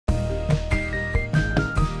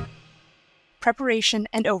preparation,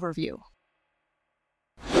 and overview.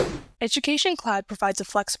 Education Cloud provides a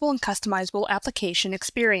flexible and customizable application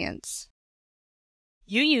experience.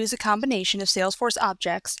 You use a combination of Salesforce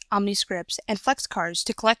objects, OmniScripts, and FlexCards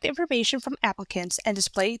to collect information from applicants and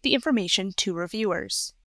display the information to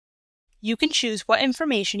reviewers. You can choose what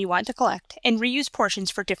information you want to collect and reuse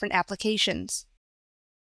portions for different applications.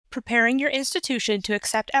 Preparing your institution to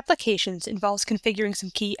accept applications involves configuring some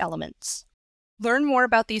key elements. Learn more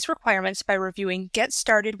about these requirements by reviewing Get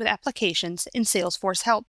Started with Applications in Salesforce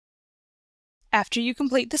Help. After you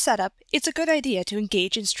complete the setup, it's a good idea to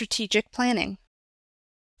engage in strategic planning.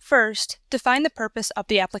 First, define the purpose of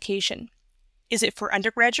the application. Is it for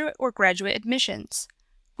undergraduate or graduate admissions?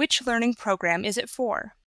 Which learning program is it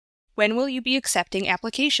for? When will you be accepting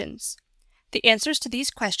applications? The answers to these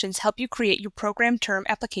questions help you create your program term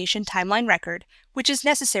application timeline record, which is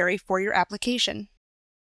necessary for your application.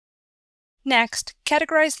 Next,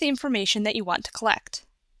 categorize the information that you want to collect.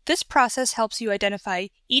 This process helps you identify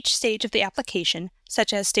each stage of the application,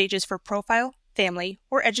 such as stages for profile, family,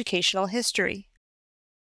 or educational history.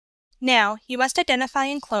 Now, you must identify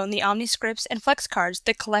and clone the OmniScripts and FlexCards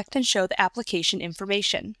that collect and show the application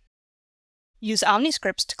information. Use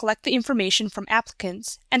OmniScripts to collect the information from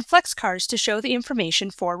applicants and FlexCards to show the information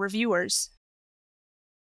for reviewers.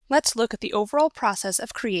 Let's look at the overall process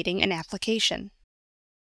of creating an application.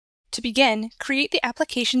 To begin, create the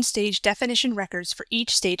application stage definition records for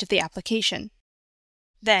each stage of the application.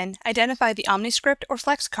 Then, identify the OmniScript or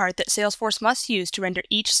FlexCard that Salesforce must use to render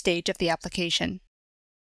each stage of the application.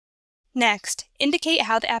 Next, indicate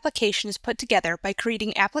how the application is put together by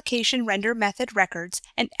creating application render method records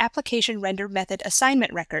and application render method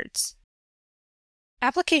assignment records.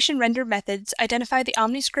 Application render methods identify the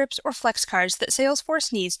OmniScripts or FlexCards that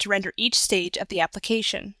Salesforce needs to render each stage of the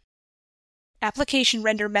application. Application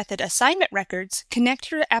render method assignment records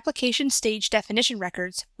connect your application stage definition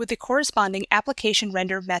records with the corresponding application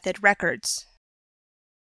render method records.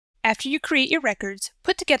 After you create your records,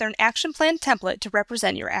 put together an action plan template to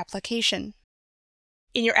represent your application.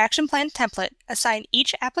 In your action plan template, assign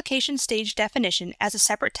each application stage definition as a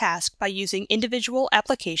separate task by using individual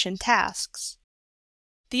application tasks.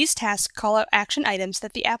 These tasks call out action items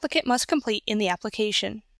that the applicant must complete in the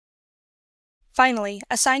application. Finally,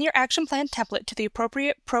 assign your action plan template to the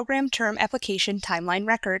appropriate program term application timeline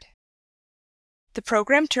record. The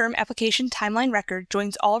program term application timeline record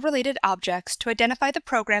joins all related objects to identify the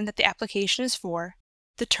program that the application is for,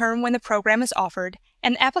 the term when the program is offered,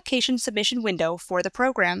 and the application submission window for the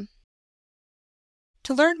program.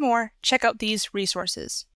 To learn more, check out these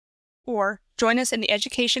resources, or join us in the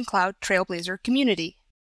Education Cloud Trailblazer community.